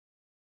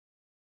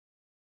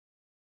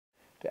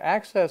To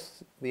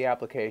access the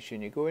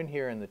application, you go in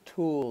here in the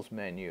Tools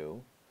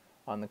menu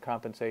on the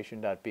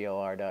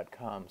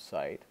compensation.blr.com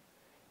site,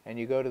 and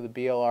you go to the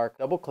BLR,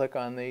 double-click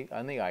on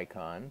the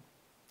icon,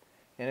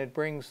 and it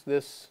brings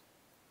this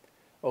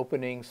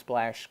opening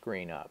splash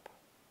screen up.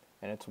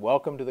 And it's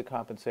welcome to the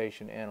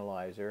Compensation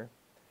Analyzer,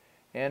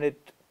 and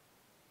it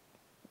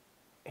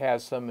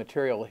has some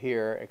material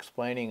here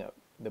explaining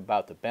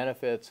about the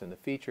benefits and the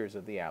features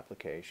of the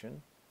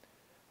application.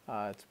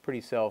 It's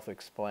pretty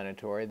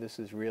self-explanatory. This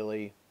is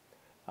really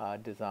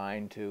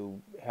designed to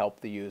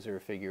help the user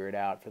figure it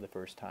out for the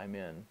first time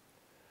in.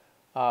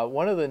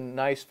 One of the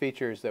nice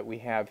features that we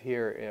have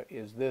here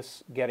is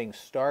this Getting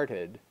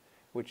Started,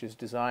 which is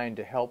designed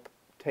to help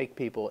take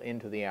people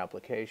into the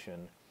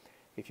application.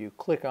 If you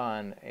click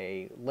on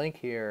a link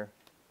here,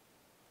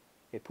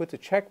 it puts a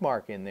check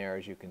mark in there,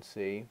 as you can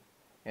see,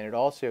 and it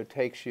also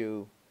takes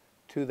you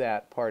to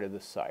that part of the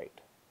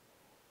site.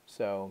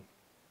 So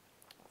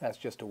that's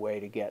just a way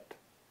to get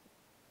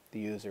the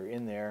user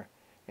in there,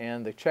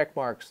 and the check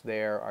marks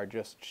there are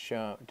just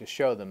to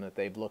show them that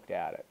they've looked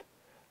at it.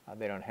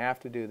 They don't have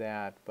to do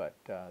that, but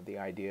the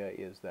idea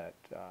is that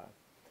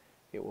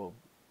it will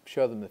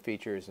show them the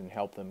features and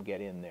help them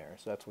get in there.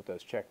 So that's what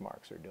those check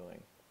marks are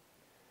doing.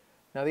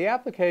 Now the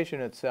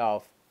application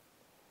itself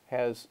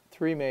has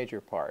three major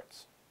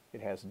parts.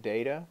 It has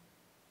data,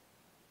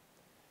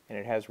 and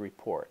it has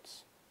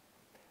reports.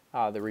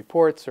 The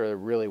reports are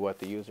really what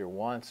the user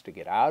wants to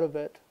get out of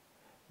it,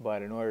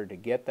 but in order to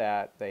get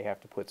that, they have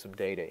to put some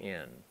data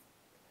in.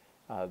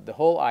 The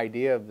whole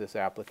idea of this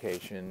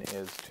application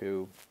is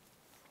to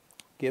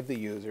give the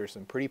user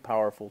some pretty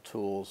powerful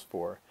tools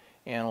for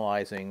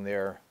analyzing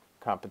their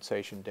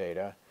compensation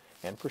data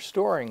and for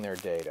storing their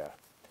data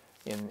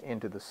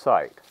into the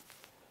site.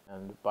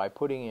 And by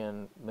putting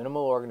in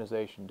minimal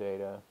organization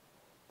data,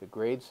 the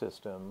grade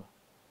system,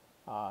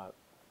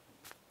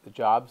 the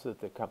jobs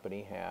that the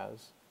company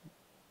has,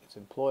 its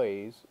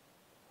employees,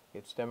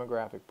 its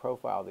demographic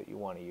profile that you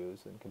want to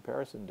use, and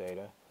comparison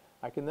data,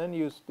 I can then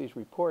use these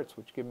reports,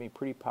 which give me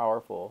pretty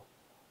powerful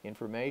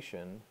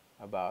information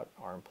about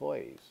our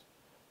employees.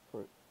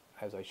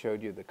 As I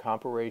showed you, the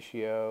compa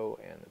ratio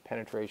and the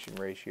penetration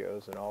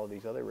ratios and all of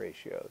these other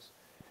ratios.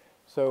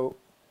 So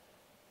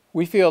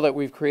we feel that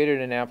we've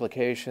created an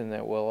application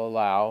that will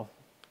allow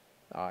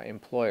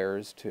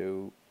employers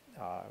to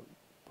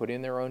put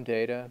in their own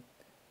data,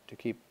 to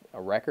keep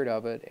a record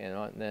of it,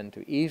 and then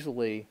to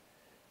easily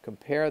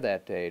compare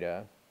that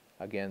data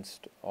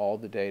against all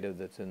the data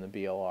that's in the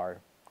BLR,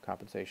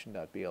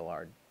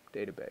 compensation.blr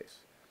database.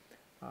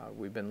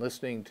 We've been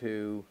listening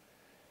to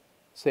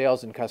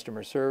sales and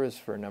customer service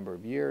for a number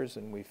of years,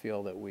 and we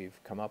feel that we've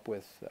come up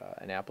with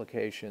an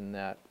application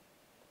that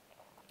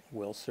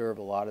will serve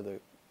a lot of the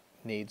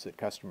needs that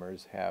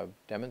customers have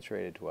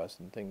demonstrated to us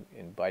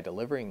and by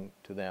delivering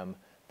to them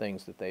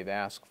things that they've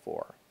asked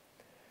for.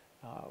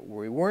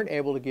 We weren't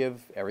able to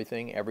give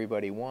everything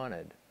everybody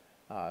wanted.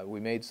 We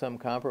made some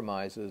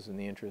compromises in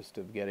the interest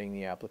of getting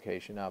the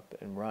application up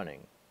and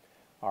running.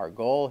 Our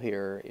goal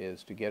here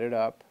is to get it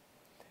up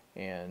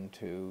and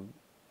to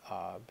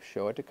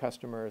show it to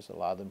customers,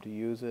 allow them to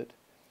use it,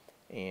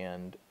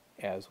 and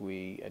as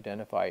we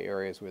identify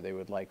areas where they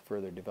would like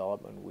further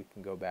development, we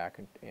can go back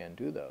and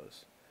do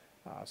those.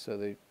 So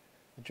the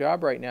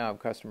job right now of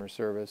customer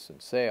service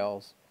and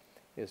sales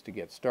is to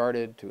get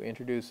started, to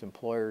introduce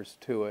employers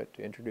to it,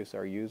 to introduce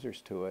our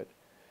users to it,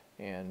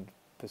 and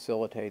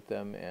facilitate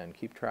them and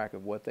keep track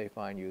of what they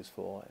find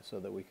useful so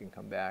that we can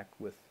come back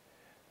with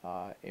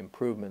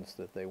improvements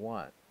that they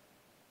want.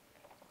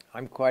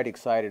 I'm quite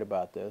excited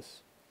about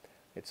this.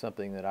 It's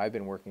something that I've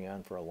been working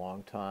on for a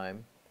long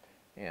time,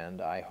 and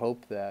I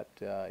hope that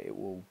it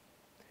will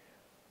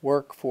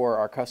work for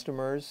our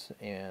customers,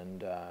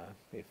 and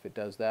if it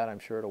does that, I'm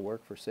sure it'll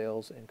work for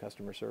sales and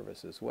customer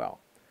service as well.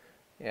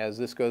 As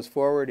this goes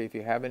forward, if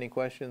you have any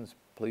questions,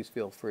 please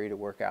feel free to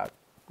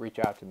reach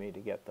out to me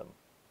to get them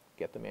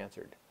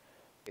answered.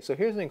 So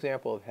here's an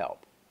example of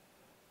help.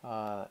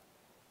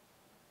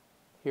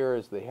 Here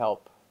is the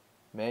help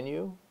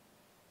menu.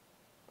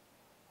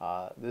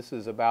 This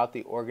is about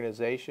the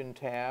organization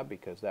tab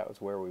because that was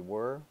where we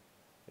were.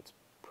 It's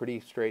pretty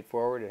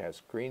straightforward. It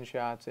has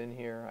screenshots in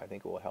here. I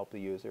think it will help the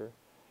user.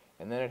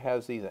 And then it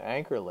has these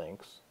anchor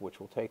links which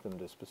will take them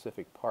to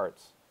specific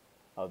parts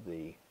of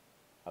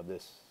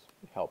this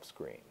help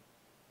screen.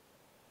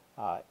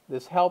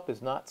 This help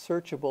is not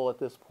searchable at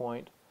this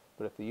point,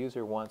 but if the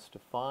user wants to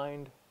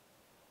find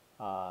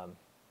a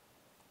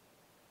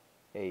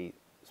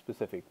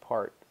specific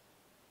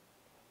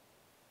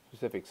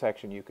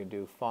section, you can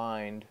do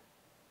find,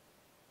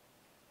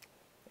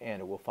 and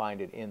it will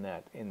find it in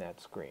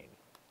that screen.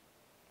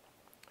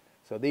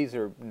 So these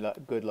are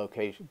good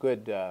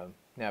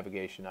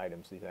navigation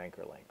items, these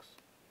anchor links.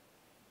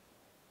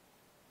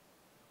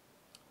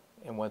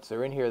 And once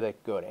they're in here, they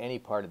can go to any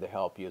part of the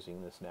help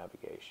using this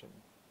navigation.